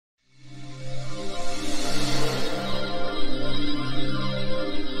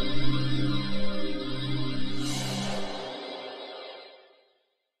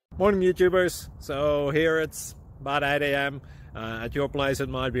Morning YouTubers. So here it's about 8 a.m. At your place it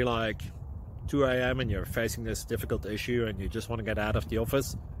might be like 2 a.m. and you're facing this difficult issue and you just want to get out of the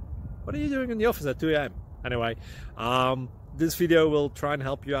office. What are you doing in the office at 2 a.m.? Anyway, this video will try and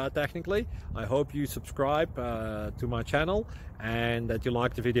help you out technically. I hope you subscribe to my channel and that you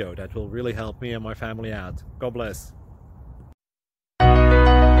like the video. That will really help me and my family out. God bless.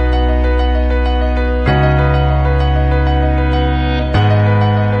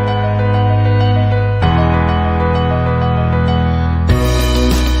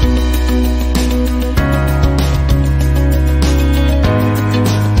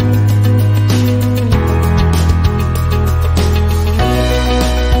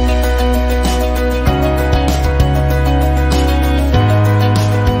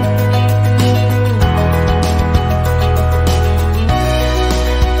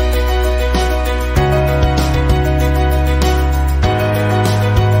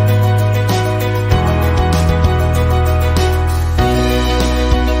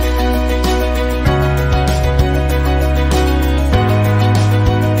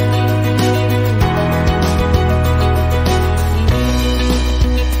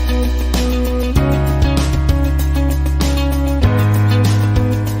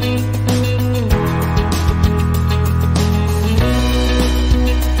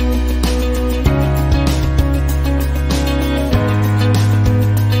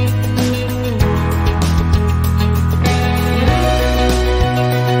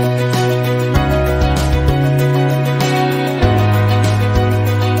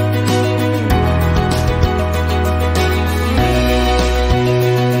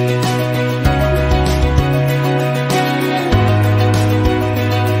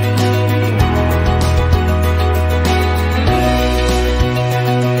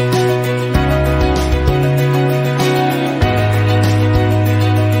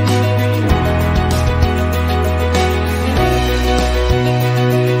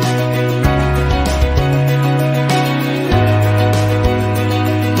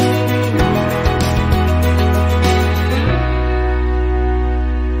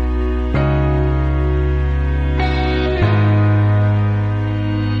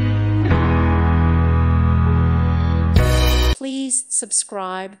 Please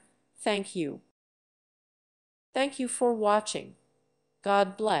subscribe. Thank you. Thank you for watching.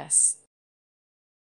 God bless.